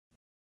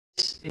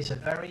is a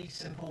very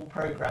simple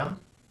program.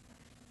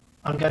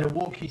 I'm going to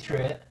walk you through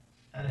it,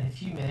 and in a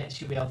few minutes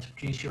you'll be able to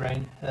produce your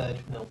own herd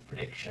milk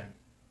prediction.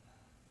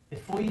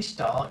 Before you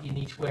start, you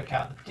need to work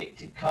out the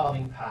predicted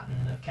calving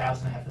pattern of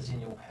cows and heifers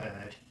in your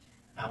herd,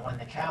 and when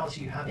the cows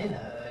you have in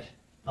herd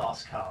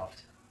last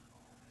calved.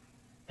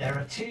 There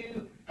are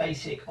two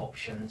basic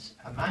options,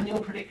 a manual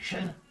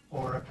prediction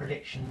or a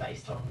prediction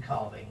based on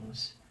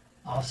calvings.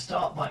 I'll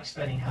start by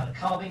explaining how the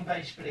calving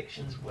based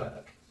predictions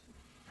work.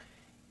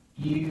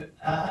 You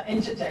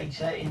enter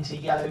data into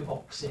yellow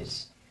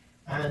boxes,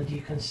 and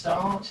you can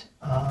start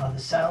the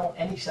cell,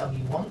 any cell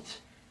you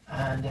want,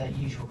 and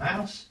use your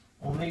mouse,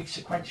 or move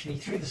sequentially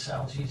through the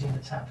cells using the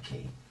tab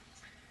key.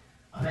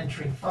 I'm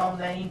entering farm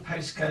name,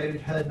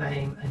 postcode, herd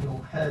name, and your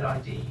herd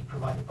ID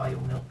provided by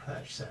your milk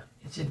purchaser.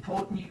 It's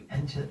important you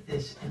enter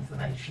this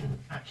information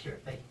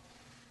accurately.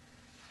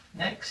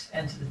 Next,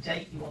 enter the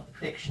date you want the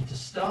prediction to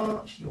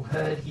start, your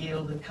herd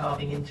yield and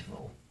calving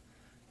interval.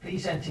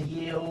 Please enter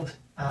yield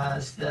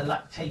as the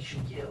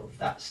lactation yield.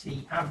 That's the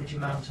average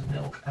amount of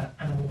milk an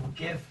animal will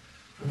give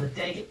from the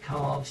day it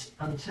calves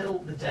until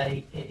the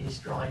day it is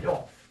dried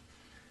off.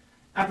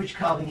 Average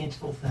calving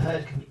interval for the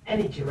herd can be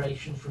any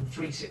duration from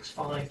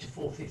 365 to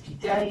 450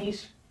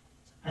 days,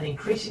 and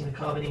increasing the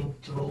calving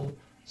interval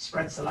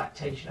spreads the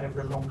lactation over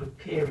a longer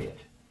period.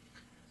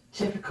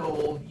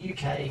 Typical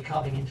UK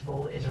calving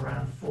interval is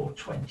around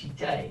 420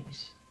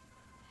 days.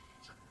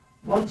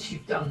 Once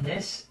you've done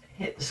this,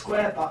 hit the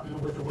square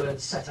button with the word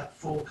Setup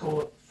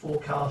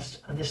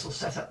Forecast, and this will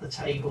set up the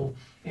table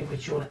in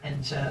which you'll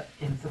enter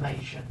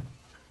information.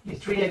 Your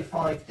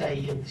 305-day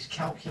yield is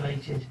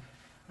calculated,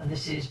 and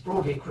this is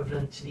broadly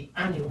equivalent to the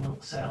annual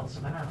milk sales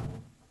of an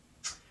animal.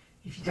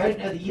 If you don't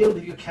know the yield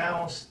of your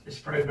cows, this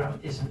program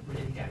isn't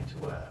really going to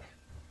work.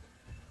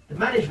 The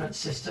management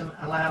system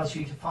allows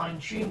you to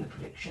fine-tune the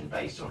prediction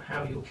based on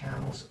how your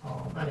cows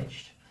are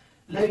managed.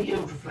 Low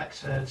yield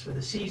reflects herds with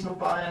a seasonal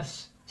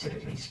bias,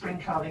 typically spring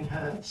calving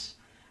herds.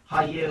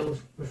 High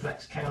yield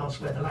reflects cows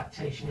where the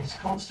lactation is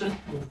constant,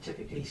 more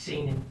typically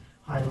seen in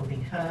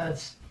high-yielding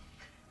herds.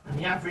 And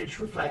the average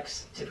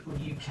reflects a typical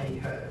UK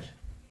herd.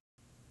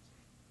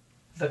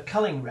 The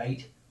culling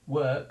rate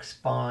works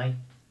by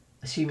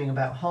assuming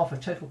about half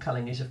of total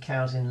culling is of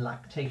cows in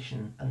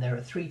lactation, and there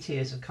are 3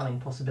 tiers of culling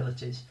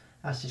possibilities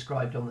as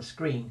described on the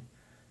screen.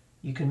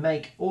 You can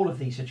make all of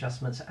these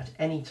adjustments at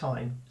any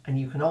time, and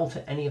you can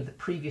alter any of the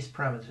previous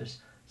parameters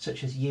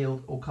such as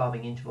yield or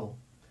calving interval.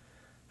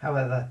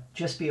 However,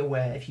 just be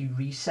aware if you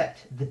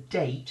reset the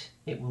date,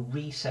 it will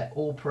reset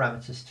all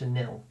parameters to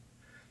 0.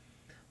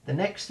 The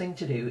next thing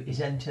to do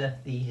is enter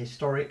the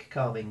historic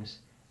calvings.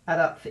 Add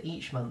up for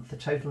each month the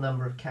total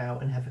number of cow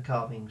and heifer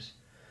calvings.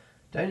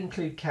 Don't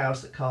include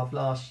cows that calved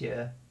last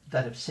year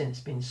that have since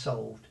been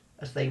sold,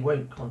 as they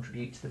won't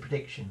contribute to the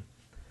prediction.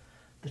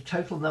 The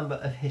total number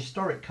of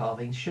historic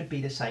calvings should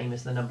be the same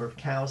as the number of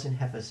cows and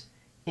heifers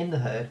in the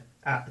herd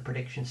at the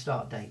prediction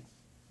start date.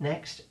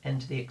 Next,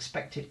 enter the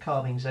expected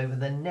calvings over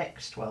the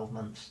next 12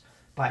 months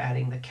by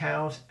adding the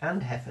cows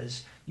and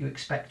heifers you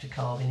expect to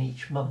calve in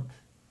each month.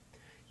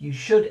 You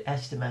should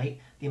estimate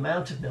the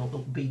amount of milk that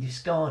will be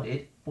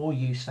discarded or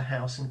used for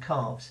house and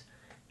calves.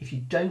 If you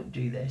don't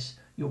do this,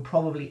 you'll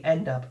probably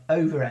end up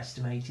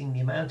overestimating the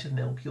amount of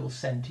milk you'll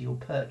send to your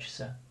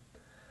purchaser.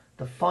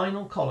 The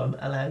final column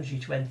allows you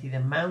to enter the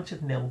amount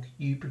of milk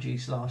you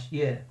produced last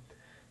year.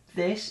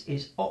 This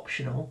is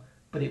optional,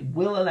 but it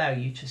will allow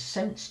you to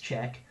sense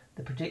check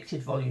the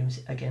predicted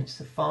volumes against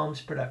the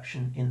farm's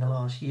production in the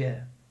last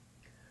year.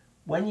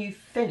 When you've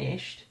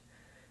finished,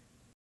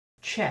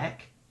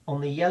 check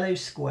on the yellow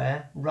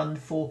square Run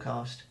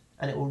Forecast,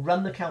 and it will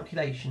run the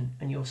calculation,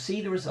 and you'll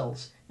see the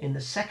results in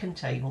the second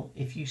table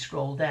if you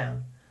scroll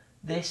down.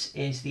 This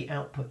is the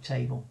output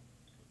table.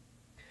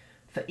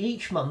 For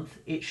each month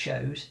it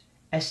shows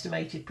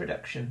estimated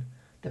production,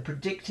 the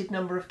predicted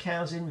number of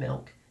cows in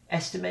milk,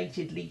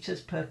 estimated litres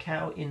per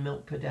cow in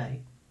milk per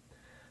day.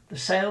 The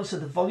sales are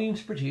the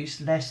volumes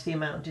produced less the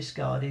amount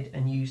discarded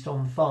and used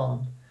on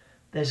farm.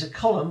 There's a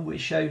column which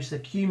shows the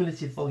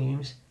cumulative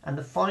volumes, and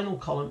the final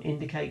column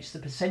indicates the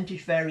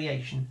percentage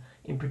variation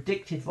in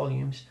predicted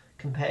volumes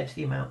compared to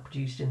the amount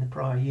produced in the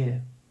prior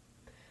year.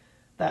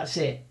 That's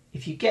it.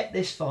 If you get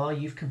this far,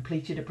 you've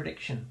completed a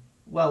prediction.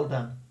 Well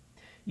done.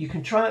 You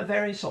can try out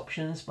various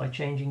options by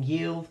changing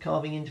yield,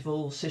 calving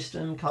interval,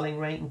 system, culling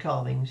rate and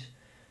calvings.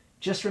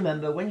 Just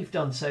remember, when you've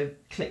done so,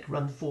 click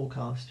Run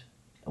Forecast.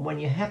 And when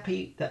you're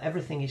happy that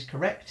everything is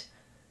correct,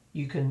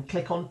 you can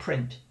click on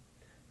Print.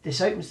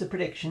 This opens the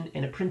prediction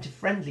in a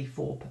printer-friendly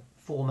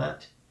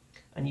format,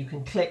 and you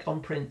can click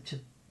on Print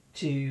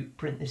to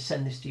print this,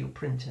 send this to your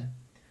printer.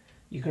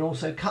 You can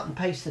also cut and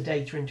paste the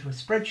data into a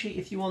spreadsheet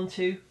if you want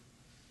to.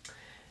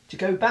 To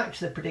go back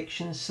to the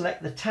prediction,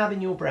 select the tab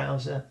in your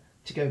browser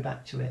to go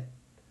back to it.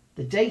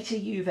 The data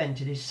you've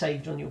entered is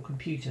saved on your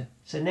computer,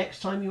 so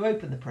next time you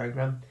open the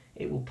program,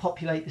 it will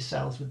populate the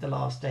cells with the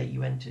last date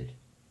you entered.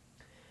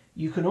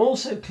 You can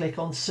also click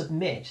on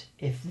Submit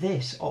if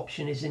this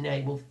option is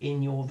enabled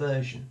in your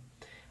version,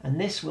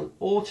 and this will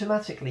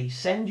automatically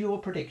send your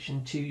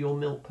prediction to your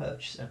milk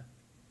purchaser.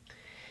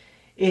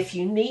 If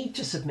you need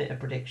to submit a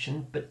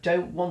prediction but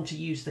don't want to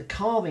use the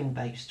calving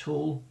based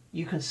tool,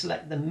 you can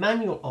select the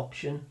manual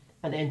option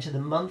and enter the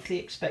monthly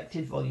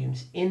expected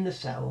volumes in the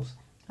cells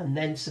and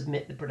then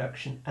submit the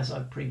production as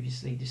I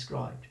previously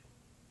described.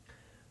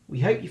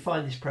 We hope you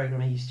find this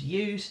program easy to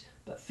use,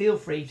 but feel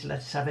free to let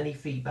us have any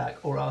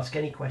feedback or ask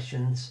any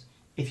questions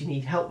if you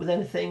need help with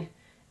anything,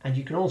 and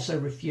you can also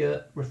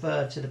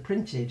refer to the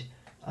printed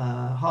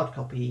hard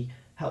copy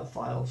help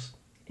files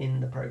in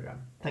the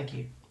program. Thank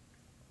you.